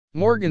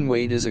Morgan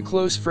Wade is a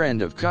close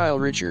friend of Kyle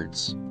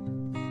Richards.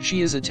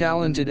 She is a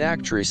talented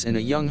actress and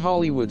a young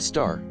Hollywood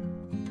star.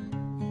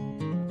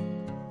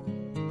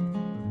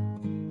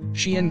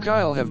 She and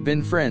Kyle have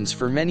been friends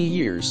for many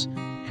years,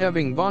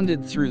 having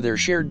bonded through their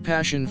shared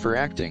passion for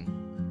acting.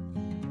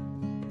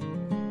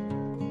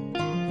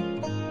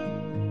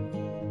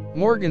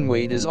 Morgan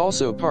Wade is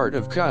also part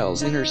of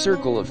Kyle's inner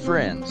circle of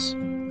friends.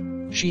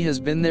 She has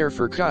been there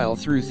for Kyle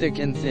through thick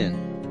and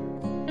thin.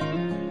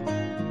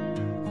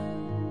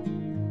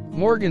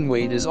 Morgan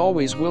Wade is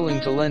always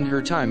willing to lend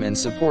her time and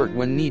support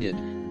when needed,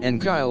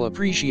 and Kyle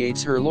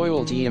appreciates her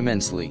loyalty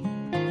immensely.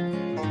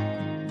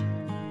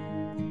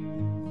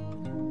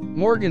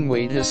 Morgan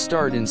Wade has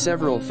starred in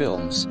several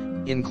films,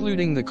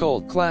 including the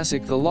cult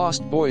classic The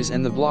Lost Boys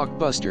and the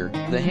blockbuster,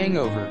 The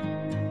Hangover.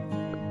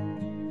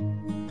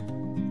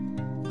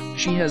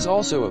 She has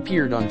also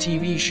appeared on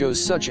TV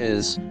shows such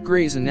as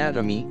Grey's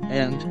Anatomy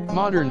and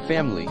Modern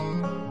Family.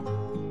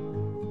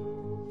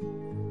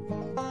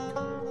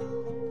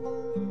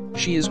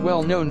 She is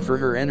well known for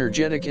her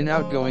energetic and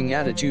outgoing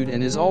attitude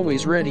and is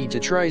always ready to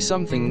try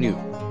something new.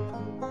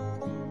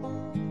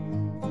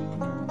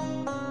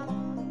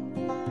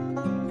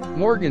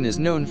 Morgan is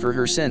known for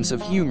her sense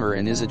of humor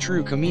and is a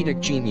true comedic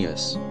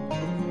genius.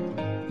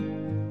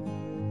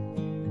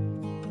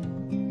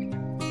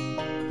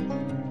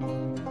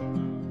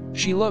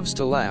 She loves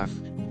to laugh,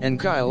 and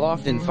Kyle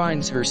often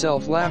finds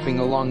herself laughing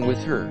along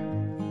with her.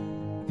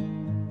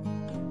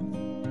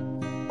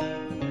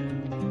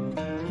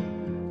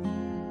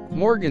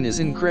 Morgan is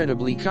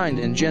incredibly kind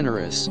and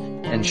generous,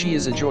 and she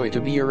is a joy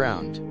to be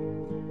around.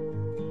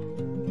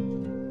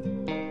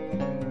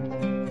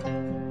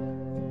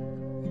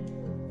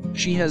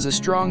 She has a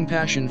strong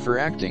passion for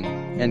acting,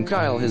 and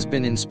Kyle has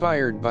been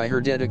inspired by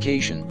her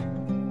dedication.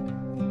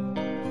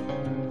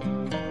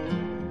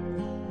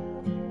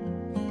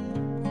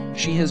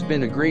 She has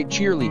been a great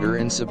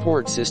cheerleader and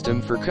support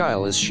system for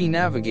Kyle as she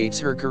navigates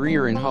her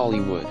career in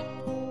Hollywood.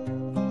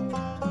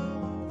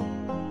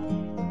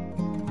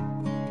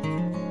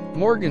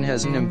 Morgan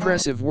has an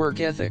impressive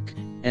work ethic,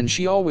 and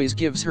she always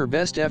gives her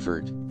best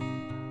effort.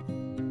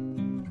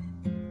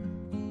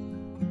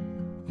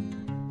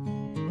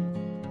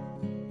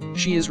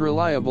 She is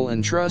reliable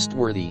and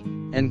trustworthy,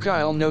 and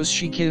Kyle knows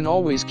she can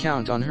always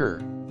count on her.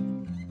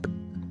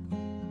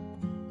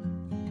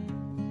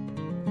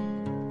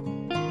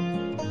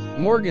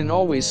 Morgan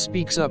always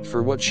speaks up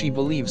for what she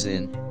believes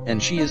in,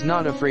 and she is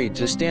not afraid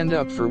to stand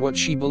up for what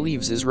she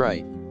believes is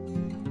right.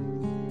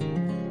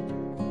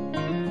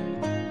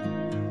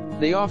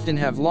 They often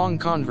have long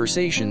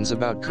conversations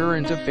about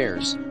current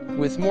affairs,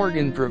 with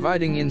Morgan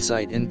providing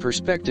insight and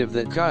perspective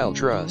that Kyle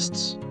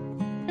trusts.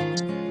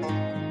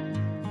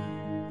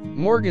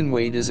 Morgan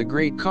Wade is a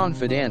great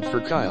confidant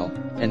for Kyle,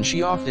 and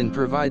she often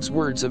provides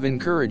words of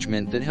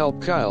encouragement that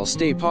help Kyle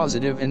stay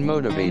positive and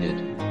motivated.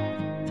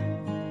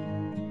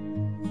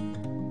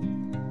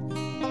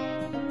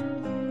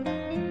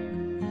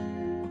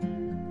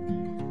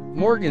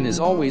 Morgan is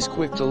always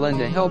quick to lend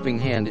a helping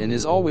hand and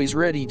is always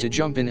ready to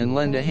jump in and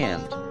lend a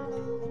hand.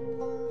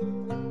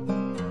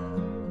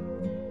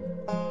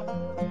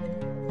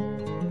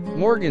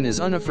 Morgan is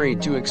unafraid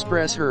to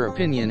express her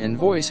opinion and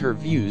voice her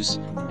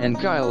views, and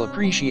Kyle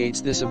appreciates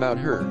this about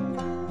her.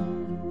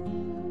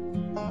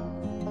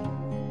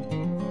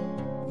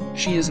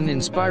 She is an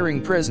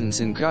inspiring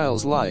presence in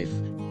Kyle's life,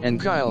 and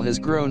Kyle has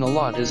grown a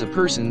lot as a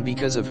person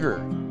because of her.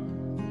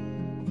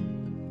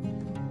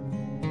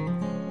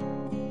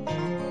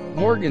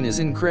 Morgan is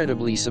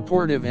incredibly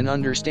supportive and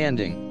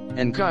understanding,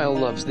 and Kyle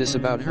loves this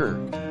about her.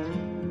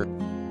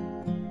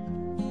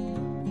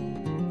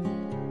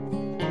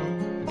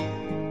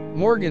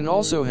 Morgan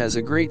also has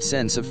a great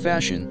sense of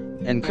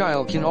fashion, and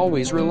Kyle can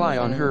always rely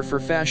on her for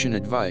fashion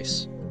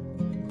advice.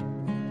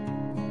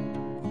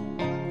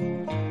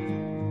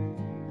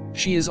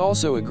 She is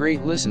also a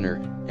great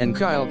listener, and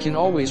Kyle can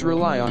always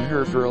rely on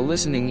her for a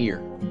listening ear.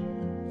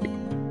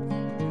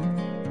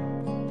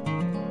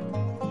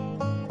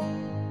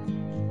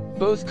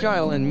 Both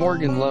Kyle and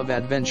Morgan love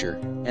adventure,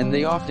 and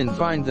they often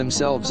find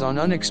themselves on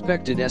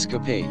unexpected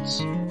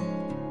escapades.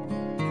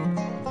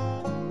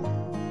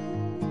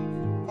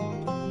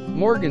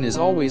 Morgan is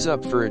always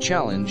up for a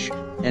challenge,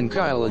 and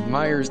Kyle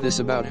admires this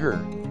about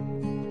her.